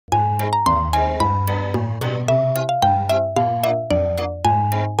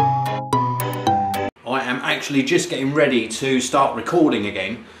actually just getting ready to start recording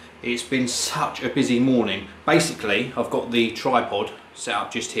again. It's been such a busy morning. Basically, I've got the tripod set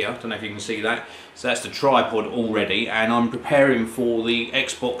up just here. I don't know if you can see that. So that's the tripod already, and I'm preparing for the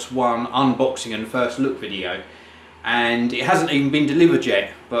Xbox One unboxing and first look video. And it hasn't even been delivered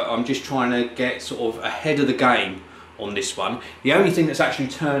yet, but I'm just trying to get sort of ahead of the game on this one. The only thing that's actually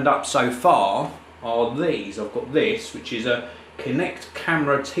turned up so far are these. I've got this, which is a Kinect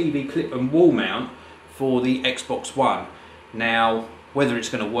camera TV clip and wall mount for the Xbox One. Now, whether it's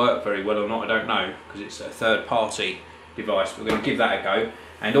going to work very well or not, I don't know, because it's a third-party device. We're going to give that a go.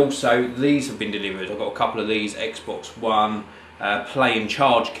 And also, these have been delivered. I've got a couple of these Xbox One play and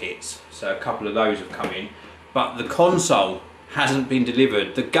charge kits, so a couple of those have come in. But the console hasn't been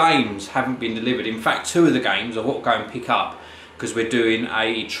delivered. The games haven't been delivered. In fact, two of the games I've got to go and pick up because we're doing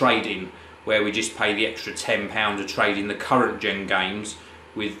a trade-in where we just pay the extra £10 to trade in the current gen games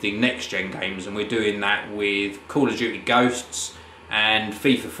with the next gen games, and we're doing that with Call of Duty Ghosts and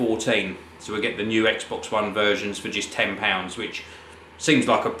FIFA 14. So we get the new Xbox One versions for just £10, which seems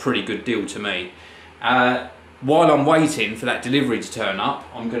like a pretty good deal to me. While I'm waiting for that delivery to turn up,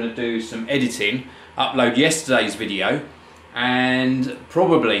 I'm going to do some editing, upload yesterday's video, and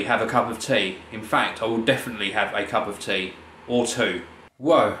probably have a cup of tea. In fact, I will definitely have a cup of tea or two.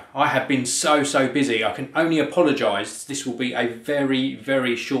 Whoa, I have been so busy. I can only apologise. This will be a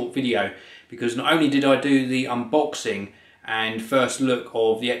very short video because not only did I do the unboxing and first look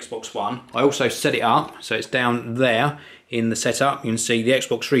of the Xbox One, I also set it up, so it's down there in the setup. You can see the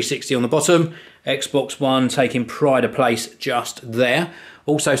Xbox 360 on the bottom, Xbox One taking pride of place just there.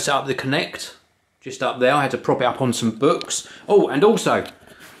 Also set up the Kinect just up there. I had to prop it up on some books. Oh, and also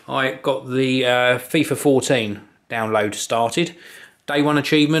I got the FIFA 14 download started. Day one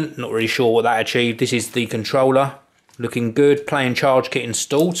achievement, not really sure what that achieved. This is the controller, looking good. Play and charge kit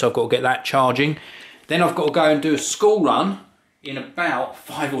installed, so I've got to get that charging. Then I've got to go and do a school run in about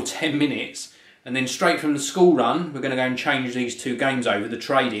 5 or 10 minutes. And then straight from the school run, we're going to go and change these two games over, the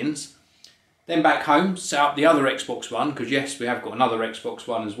trade-ins. Then back home, set up the other Xbox One, because yes, we have got another Xbox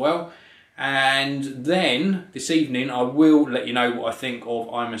One as well. And then this evening I will let you know what I think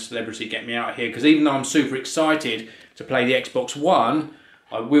of I'm a Celebrity, Get Me Out of Here, because even though I'm super excited to play the Xbox One,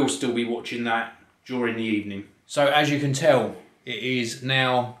 I will still be watching that during the evening. So as you can tell, it is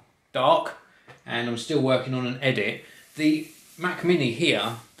now dark and I'm still working on an edit. The Mac Mini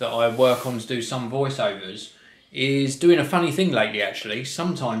here that I work on to do some voiceovers is doing a funny thing lately actually.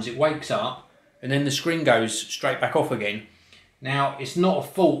 Sometimes it wakes up and then the screen goes straight back off again. Now, it's not a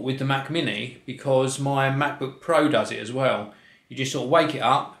fault with the Mac Mini because my MacBook Pro does it as well. You just sort of wake it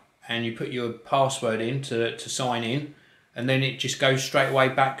up and you put your password in to sign in, and then it just goes straight away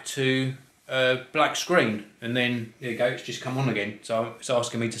back to a black screen, and then there you go, it's just come on again. So it's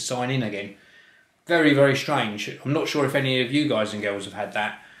asking me to sign in again. Very strange. I'm not sure if any of you guys and girls have had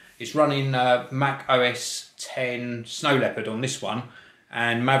that. It's running Mac OS 10 Snow Leopard on this one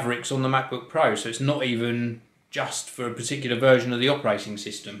and Mavericks on the MacBook Pro, so it's not even just for a particular version of the operating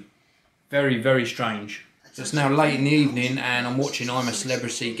system. Very strange. So it's now late in the evening and I'm watching I'm a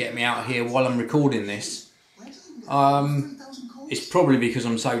Celebrity, Get Me Out of Here while I'm recording this. It's probably because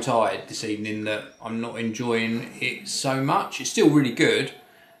I'm so tired this evening that I'm not enjoying it so much. It's still really good,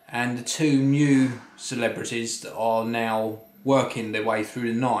 and the two new celebrities that are now working their way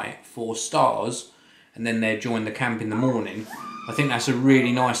through the night for stars, and then they join the camp in the morning. I think that's a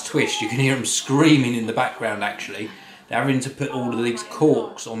really nice twist. You can hear them screaming in the background actually. They're having to put all of these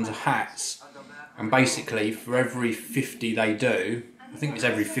corks onto hats, and basically for every 50 they do, I think it's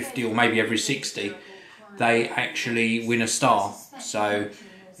every 50 or maybe every 60, they actually win a star. So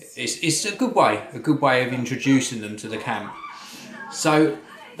it's a good way of introducing them to the camp. So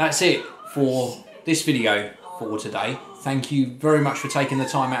that's it for this video for today. Thank you very much for taking the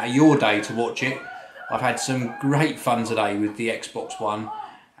time out of your day to watch it. I've had some great fun today with the Xbox One,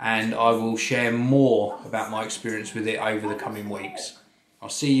 and I will share more about my experience with it over the coming weeks. I'll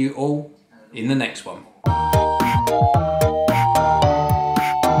see you all in the next one.